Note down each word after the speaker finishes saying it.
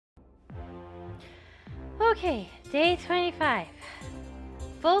Okay, day 25.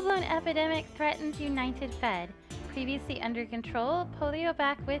 Full-blown epidemic threatens United Fed. Previously under control, polio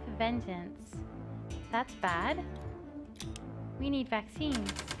back with vengeance. That's bad. We need vaccines.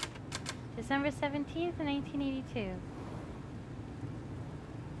 December 17th, 1982.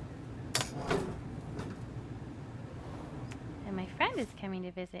 And my friend is coming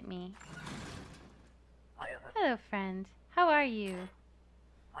to visit me. Hello, friend. How are you?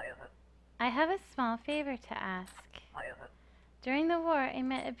 I have a small favor to ask. During the war, I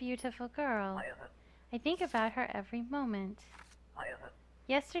met a beautiful girl. I think about her every moment.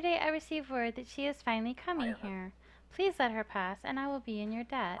 Yesterday, I received word that she is finally coming here. Please let her pass, and I will be in your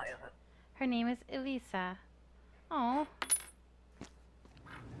debt. Her name is Elisa. Oh,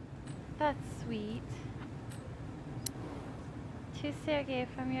 that's sweet. To Sergey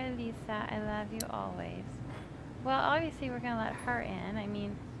from your Elisa, I love you always. Well, obviously we're gonna let her in. I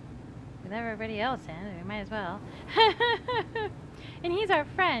mean, we let everybody else in, we might as well. And he's our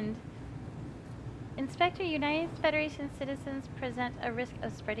friend. Inspector, United Federation citizens present a risk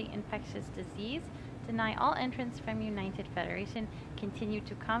of spreading infectious disease. Deny all entrance from United Federation. Continue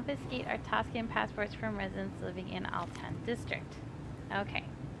to confiscate Arstotzka passports from residents living in Altan district. Okay.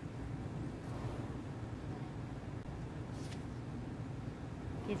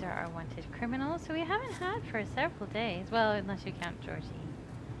 These are our wanted criminals, who we haven't had for several days. Well, unless you count Georgie.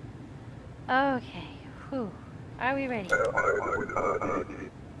 Okay. Whew. Are we ready?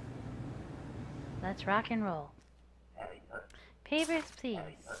 Let's rock and roll. Papers, please.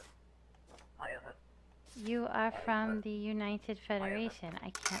 You are from the United Federation.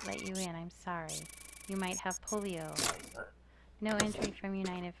 I can't let you in. I'm sorry. You might have polio. No entry from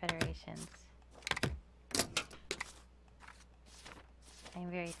United Federations. I'm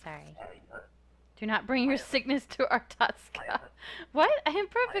very sorry. Do not bring your sickness to Arstotzka. What? I am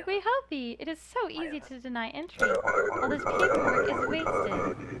perfectly healthy. It is so easy to deny entry. All this paperwork is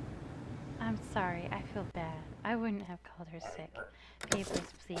wasted. I'm sorry. I feel bad. I wouldn't have called her sick.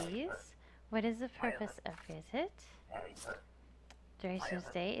 Papers, please. What is the purpose of visit? Duration of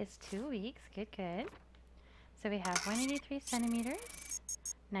stay is 2 weeks. Good, good. So we have 183 centimeters,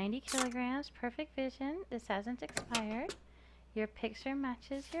 90 kilograms, perfect vision. This hasn't expired. Your picture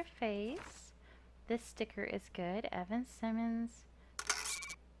matches your face. This sticker is good. Evan Simmons.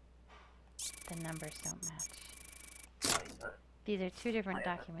 The numbers don't match. These are two different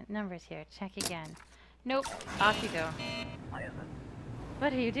document numbers here. Check again. Nope. Off you go.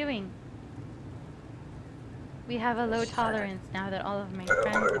 What are you doing? We have a low tolerance now that all of my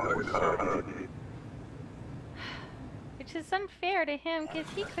friends have been shot. Which is unfair to him, because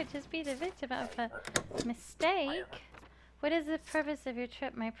he could just be the victim of a mistake. What is the purpose of your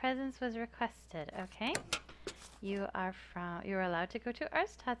trip? My presence was requested. Okay. You're allowed to go to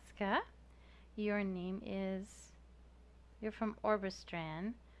Arstotzka. Your name is, you're from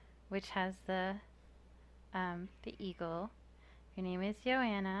Orbistran, which has the eagle. Your name is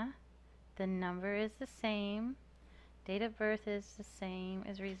Joanna. The number is the same. Date of birth is the same,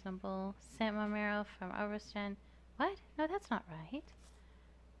 is reasonable. Saint Momero from Orbistran. What? No, that's not right.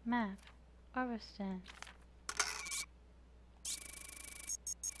 Map. Orbistran.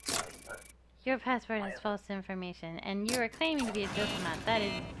 Your passport has false information, and you are claiming to be a diplomat. That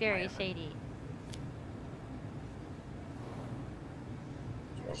is very shady.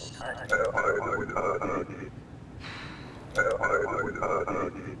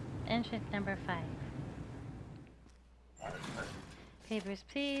 Entrance number 5. Papers,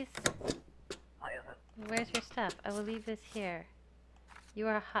 please. Where's your stuff? I will leave this here. You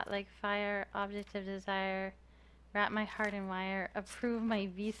are hot like fire, object of desire. Wrap my heart in wire. Approve my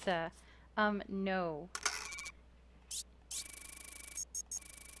visa. No.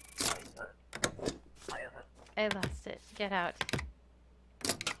 I lost it. Get out.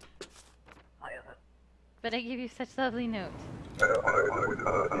 But I give you such lovely note.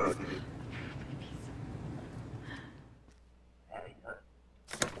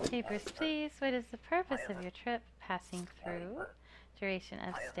 Papers, please. What is the purpose of your trip? Passing through. Duration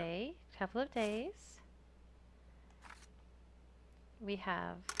of stay. Couple of days. We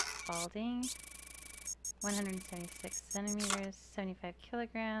have balding. 176 centimeters. 75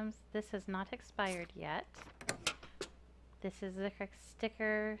 kilograms. This has not expired yet. This is the correct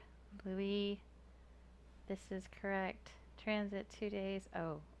sticker. Louis. This is correct. Transit 2 days.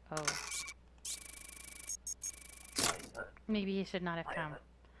 Oh. Maybe you should not have come.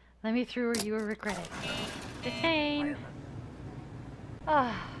 Let me through or you will regret it. Detain.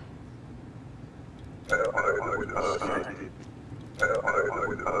 Ah.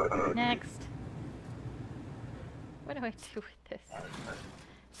 Next. What do I do with this?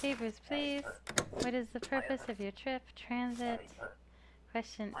 Papers, please. What is the purpose of your trip? Transit.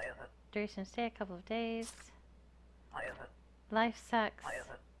 Question. Duration of stay, a couple of days. Life sucks.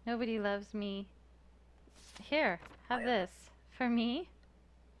 Nobody loves me. Here, have this. For me?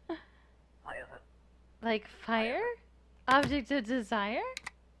 Like fire? Object of desire?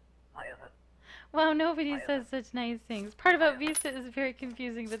 Wow, nobody says such nice things. Part about Visa is very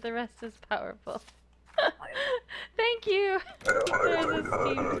confusing, but the rest is powerful. Thank you! There's a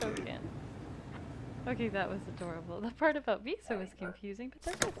Steam token. Okay, that was adorable. The part about Visa was confusing,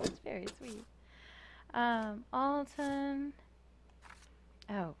 but the rest is very sweet. Alton.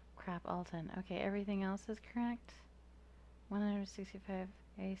 Oh, crap, Alton. Okay, everything else is correct. 165,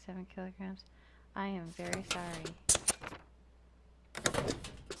 87 kilograms. I am very sorry.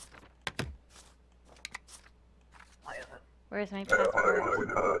 Where's my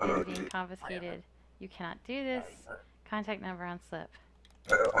passport? It is being confiscated. You cannot do this. Contact number on slip.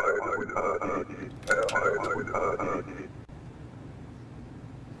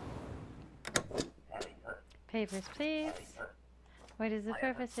 Papers, please. What is the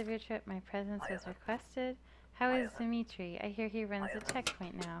purpose of your trip? My presence was requested. How is Dimitri? I hear he runs a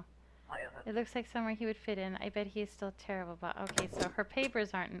checkpoint now. It looks like somewhere he would fit in. I bet he is still terrible. But okay, so her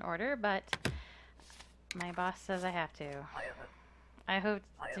papers aren't in order, but my boss says I have to. I hope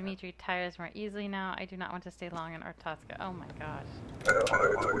Dimitri tires more easily now. I do not want to stay long in Arstotzka. Oh my gosh.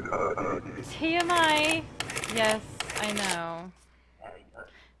 TMI! Yes, I know.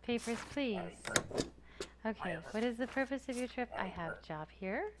 Papers, please. Okay, what is the purpose of your trip? I have job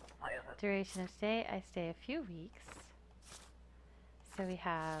here. Duration of stay, I stay a few weeks. So we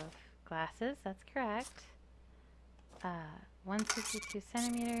have glasses, that's correct. 162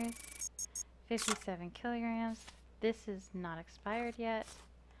 centimeters, 57 kilograms. This is not expired yet.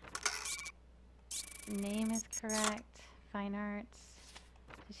 Name is correct. Fine arts.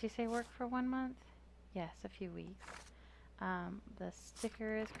 Did she say work for 1 month? Yes, a few weeks. The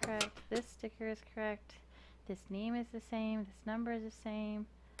sticker is correct. This sticker is correct. This name is the same. This number is the same.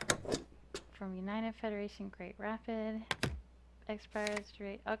 From United Federation Great Rapid. Expired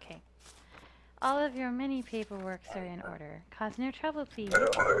rate. Okay. All of your many paperworks are in order. Cause no trouble, please.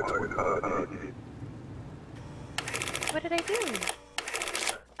 What did I do?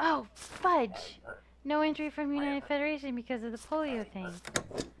 Oh, fudge! No entry from United Federation because of the polio thing.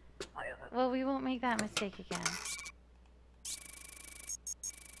 Well, we won't make that mistake again.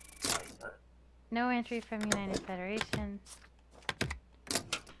 No entry from United Federation.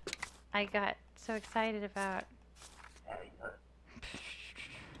 I got so excited about...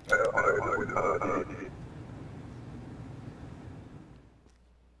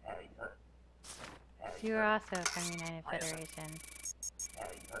 You are also from United Federation.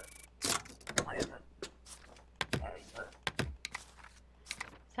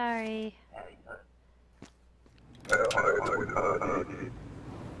 Sorry.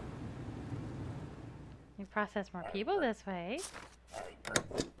 You process more people this way.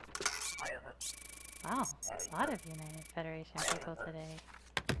 Wow, a lot of United Federation people today.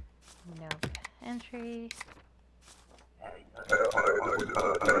 Nope. Entry.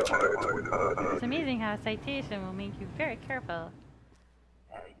 It's amazing how a citation will make you very careful.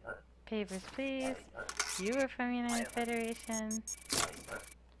 Papers, please. You are from United Federation.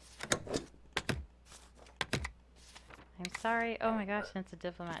 I'm sorry. Oh my gosh, and it's a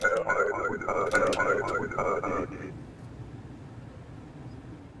diplomat too.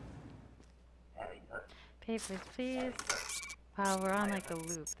 Papers, please. Wow, we're on like a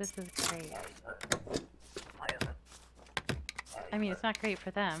loop. This is great. I mean, it's not great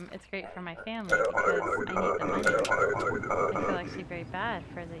for them. It's great for my family because I need the money. I feel actually very bad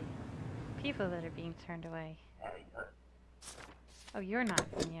for the people that are being turned away. Oh, you're not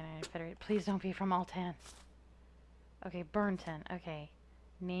from the United Federation. Please don't be from Altan. Okay, Burnton. Okay.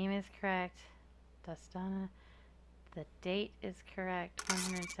 Name is correct. Dostana. The date is correct.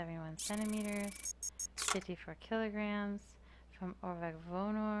 171 centimeters. 54 kilograms. From Orvag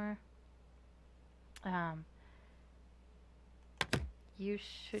Vonor. You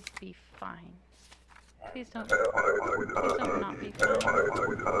should be fine. Please don't not be fine.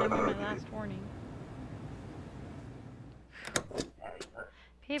 I'm on my last warning.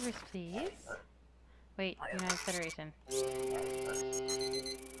 Papers, please. Wait, United Federation.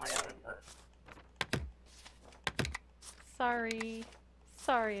 Sorry.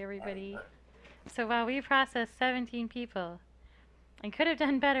 Sorry, everybody. So while we processed 17 people, I could have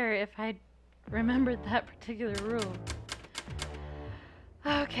done better if I'd remembered that particular rule.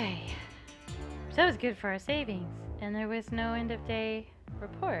 Okay. So that was good for our savings. And there was no end of day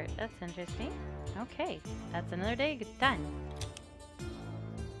report. That's interesting. Okay. That's another day done.